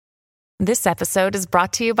This episode is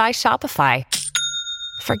brought to you by Shopify.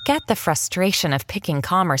 Forget the frustration of picking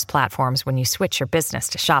commerce platforms when you switch your business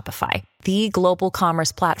to Shopify, the global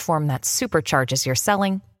commerce platform that supercharges your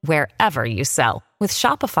selling wherever you sell. With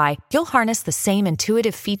Shopify, you'll harness the same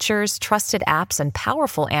intuitive features, trusted apps, and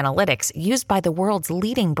powerful analytics used by the world's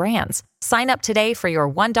leading brands. Sign up today for your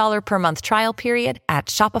 $1 per month trial period at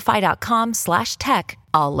shopify.com/tech,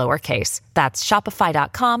 all lowercase. That's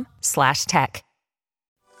shopify.com/tech.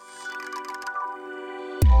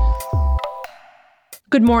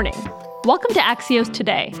 Good morning. Welcome to Axios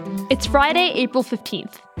Today. It's Friday, April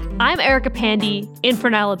 15th. I'm Erica Pandy, in for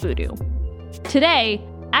Niala Boodoo. Today,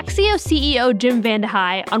 Axios CEO Jim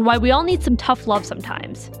VandeHei on why we all need some tough love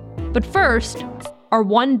sometimes. But first, our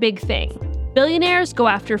one big thing. Billionaires go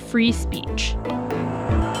after free speech.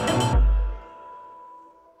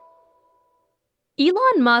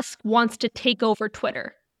 Elon Musk wants to take over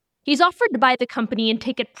Twitter. He's offered to buy the company and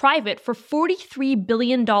take it private for $43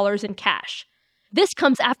 billion in cash. This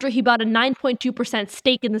comes after he bought a 9.2%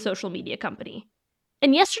 stake in the social media company.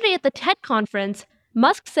 And yesterday at the TED conference,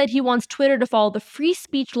 Musk said he wants Twitter to follow the free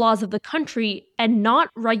speech laws of the country and not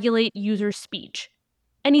regulate user speech.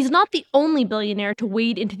 And he's not the only billionaire to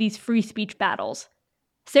wade into these free speech battles.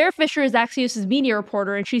 Sarah Fisher is Axios' media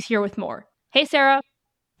reporter, and she's here with more. Hey, Sarah.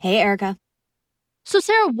 Hey, Erica. So,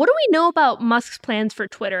 Sarah, what do we know about Musk's plans for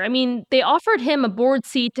Twitter? I mean, they offered him a board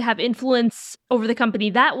seat to have influence over the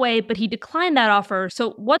company that way, but he declined that offer.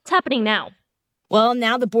 So what's happening now? Well,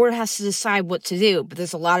 now the board has to decide what to do, but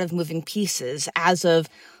there's a lot of moving pieces. As of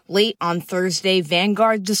late on Thursday,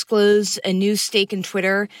 Vanguard disclosed a new stake in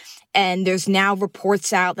Twitter, and there's now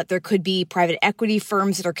reports out that there could be private equity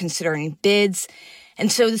firms that are considering bids.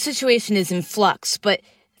 And so the situation is in flux, but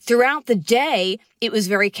throughout the day, it was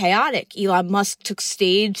very chaotic. Elon Musk took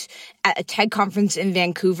stage at a TED conference in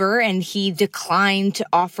Vancouver, and he declined to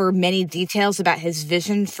offer many details about his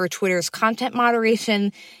vision for Twitter's content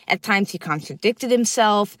moderation. At times, he contradicted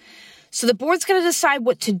himself. So the board's going to decide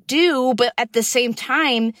what to do, but at the same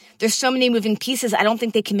time, there's so many moving pieces, I don't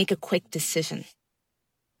think they can make a quick decision.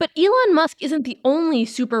 But Elon Musk isn't the only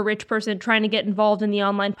super rich person trying to get involved in the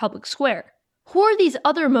online public square. Who are these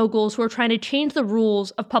other moguls who are trying to change the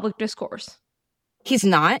rules of public discourse? He's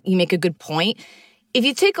not. You make a good point. If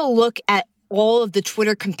you take a look at all of the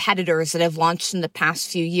Twitter competitors that have launched in the past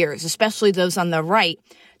few years, especially those on the right,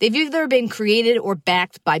 they've either been created or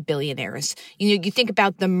backed by billionaires. You know, you think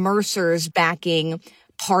about the Mercers backing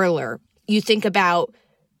Parler. You think about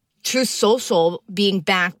Truth Social being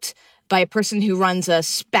backed by a person who runs a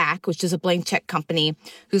SPAC, which is a blank check company,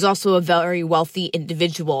 who's also a very wealthy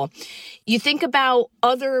individual. You think about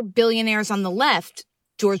other billionaires on the left,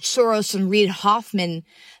 George Soros and Reid Hoffman,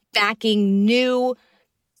 backing new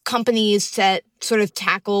companies that sort of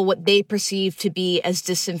tackle what they perceive to be as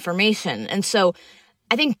disinformation. And so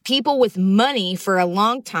I think people with money for a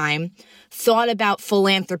long time thought about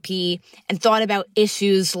philanthropy and thought about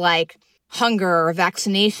issues like hunger or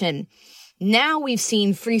vaccination. Now we've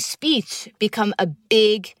seen free speech become a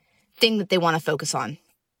big thing that they want to focus on.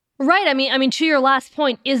 Right. I mean, to your last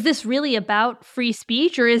point, is this really about free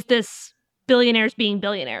speech, or is this billionaires being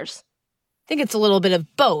billionaires? I think it's a little bit of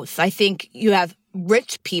both. I think you have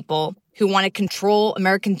rich people who want to control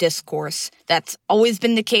American discourse. That's always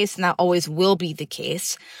been the case, and that always will be the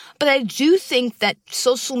case. But I do think that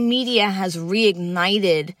social media has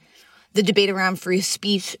reignited the debate around free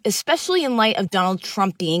speech, especially in light of Donald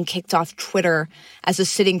Trump being kicked off Twitter as a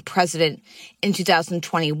sitting president in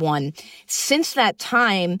 2021. Since that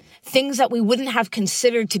time, things that we wouldn't have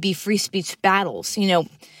considered to be free speech battles,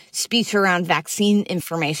 speech around vaccine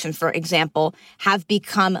information, for example, have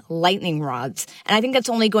become lightning rods. And I think that's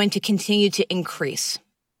only going to continue to increase.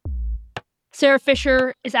 Sarah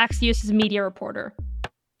Fisher is Axios' media reporter.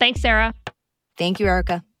 Thanks, Sarah. Thank you,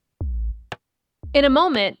 Erica. In a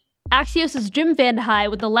moment, Axios' Jim VandeHei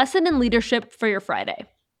with a lesson in leadership for your Friday.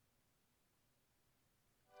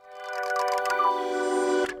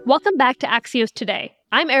 Welcome back to Axios Today.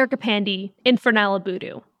 I'm Erica Pandy, in for Niala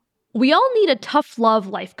Boodoo. We all need a tough love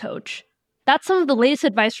life coach. That's some of the latest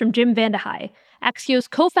advice from Jim VandeHei, Axios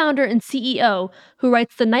co-founder and CEO, who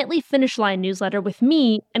writes the nightly Finish Line newsletter with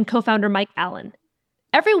me and co-founder Mike Allen.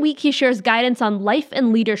 Every week he shares guidance on life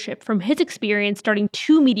and leadership from his experience starting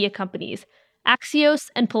two media companies,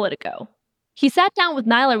 Axios and Politico. He sat down with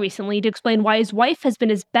Niala recently to explain why his wife has been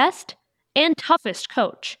his best and toughest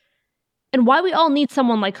coach, and why we all need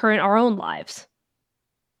someone like her in our own lives.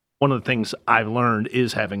 One of the things I've learned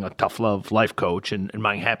is having a tough love life coach, and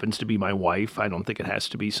mine happens to be my wife. I don't think it has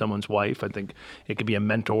to be someone's wife. I think it could be a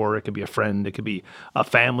mentor, it could be a friend, it could be a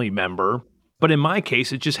family member. But in my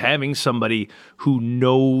case, it's just having somebody who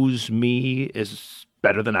knows me is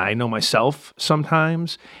better than I know myself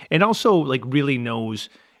sometimes, and also like really knows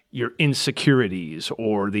your insecurities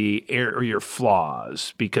or your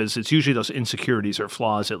flaws, because it's usually those insecurities or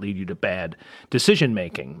flaws that lead you to bad decision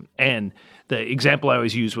making. And the example I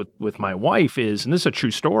always use with my wife is, and this is a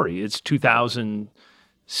true story, it's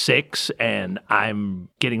 2006, and I'm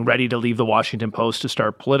getting ready to leave the Washington Post to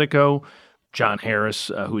start Politico. John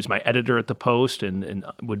Harris, who's my editor at the Post and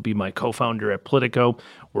would be my co-founder at Politico,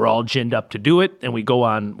 we're all ginned up to do it, and we go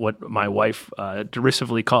on what my wife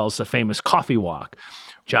derisively calls the famous coffee walk.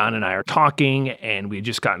 John and I are talking, and we had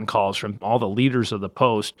just gotten calls from all the leaders of the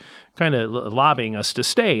Post kind of lobbying us to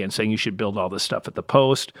stay and saying you should build all this stuff at the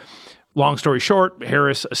Post. Long story short,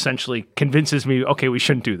 Harris essentially convinces me, okay, we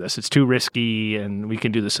shouldn't do this. It's too risky, and we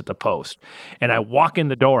can do this at the Post. And I walk in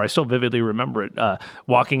the door. I still vividly remember it,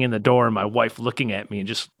 walking in the door and my wife looking at me and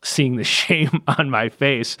just seeing the shame on my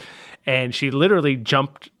face. And she literally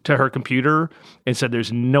jumped to her computer and said,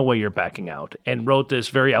 there's no way you're backing out, and wrote this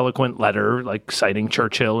very eloquent letter, like citing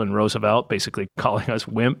Churchill and Roosevelt, basically calling us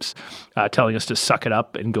wimps, telling us to suck it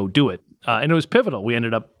up and go do it. And it was pivotal. It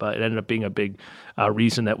ended up being a big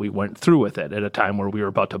reason that we went through with it at a time where we were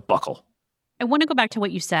about to buckle. I want to go back to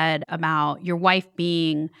what you said about your wife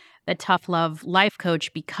being the tough love life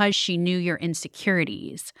coach because she knew your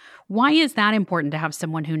insecurities. Why is that important to have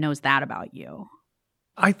someone who knows that about you?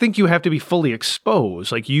 I think you have to be fully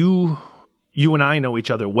exposed. Like you and I know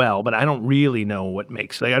each other well, but I don't really know what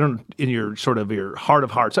makes, like, I don't, in your sort of your heart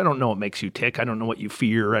of hearts, I don't know what makes you tick. I don't know what you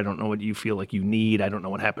fear. I don't know what you feel like you need. I don't know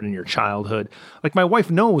what happened in your childhood. Like my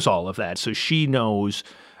wife knows all of that. So she knows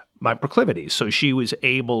my proclivities. So she was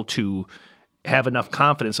able to have enough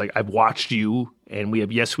confidence. Like, I've watched you, and we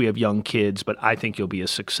have young kids, but I think you'll be a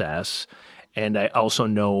success. And I also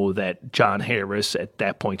know that John Harris at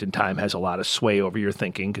that point in time has a lot of sway over your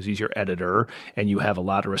thinking because he's your editor, and you have a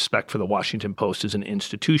lot of respect for the Washington Post as an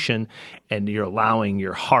institution, and you're allowing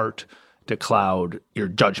your heart to cloud your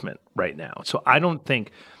judgment right now. So I don't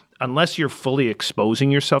think, unless you're fully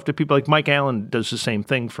exposing yourself to people, like Mike Allen does the same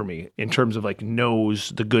thing for me in terms of like knows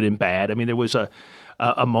the good and bad. I mean, there was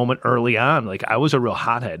a moment early on, like I was a real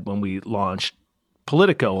hothead when we launched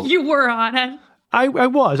Politico. You were a hothead. I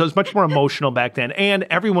was much more emotional back then, and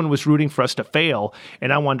everyone was rooting for us to fail,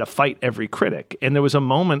 and I wanted to fight every critic. And there was a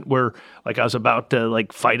moment where like I was about to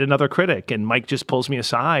like fight another critic, and Mike just pulls me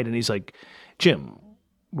aside and he's like, Jim,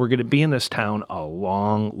 we're going to be in this town a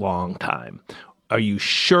long, long time. Are you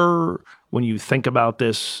sure when you think about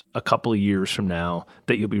this a couple of years from now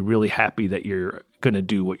that you'll be really happy that you're going to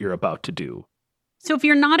do what you're about to do? So if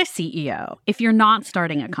you're not a CEO, if you're not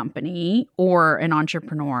starting a company or an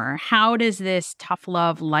entrepreneur, how does this tough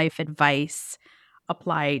love life advice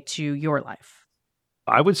apply to your life?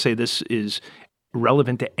 I would say this is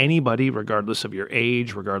relevant to anybody, regardless of your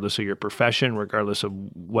age, regardless of your profession, regardless of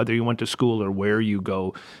whether you went to school or where you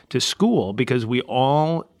go to school, because we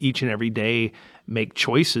all, each and every day, make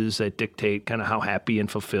choices that dictate kind of how happy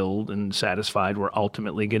and fulfilled and satisfied we're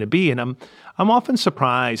ultimately going to be. And I'm often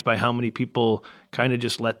surprised by how many people kind of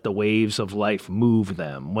just let the waves of life move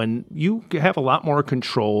them, when you have a lot more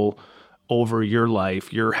control over your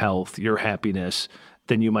life, your health, your happiness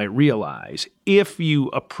than you might realize if you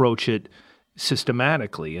approach it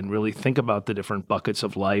systematically and really think about the different buckets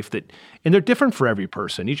of life and they're different for every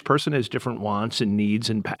person. Each person has different wants and needs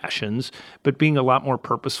and passions, but being a lot more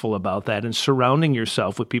purposeful about that and surrounding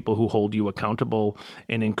yourself with people who hold you accountable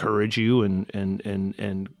and encourage you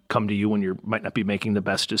and come to you when you might not be making the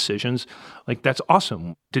best decisions. Like, that's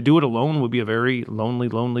awesome. To do it alone would be a very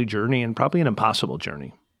lonely journey, and probably an impossible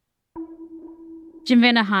journey. Jim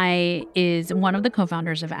Vandehei is one of the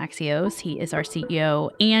co-founders of Axios. He is our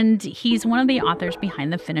CEO, and he's one of the authors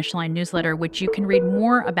behind the Finish Line newsletter, which you can read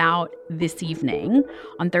more about this evening.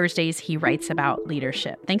 On Thursdays, he writes about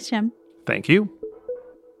leadership. Thanks, Jim. Thank you.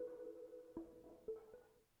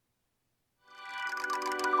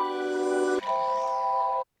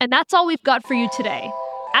 And that's all we've got for you today.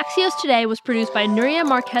 Axios Today was produced by Nuria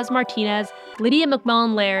Marquez Martinez, Lydia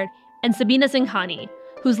McMullen-Laird, and Sabina Zinghani,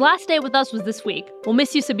 whose last day with us was this week. We'll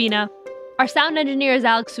miss you, Sabina. Our sound engineer is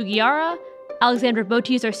Alex Sugiara. Alexandra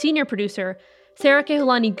Botti is our senior producer. Sarah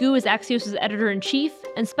Kehlani Gu is Axios' editor-in-chief.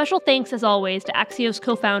 And special thanks, as always, to Axios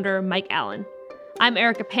co-founder Mike Allen. I'm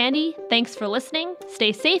Erica Pandy. Thanks for listening.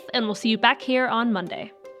 Stay safe, and we'll see you back here on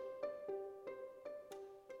Monday.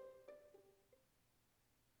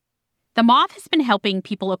 The Moth has been helping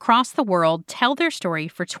people across the world tell their story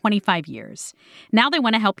for 25 years. Now they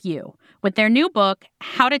want to help you with their new book,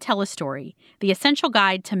 How to Tell a Story, The Essential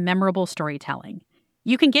Guide to Memorable Storytelling.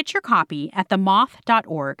 You can get your copy at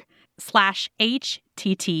themoth.org.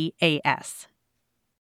 axios.com/HTTAS.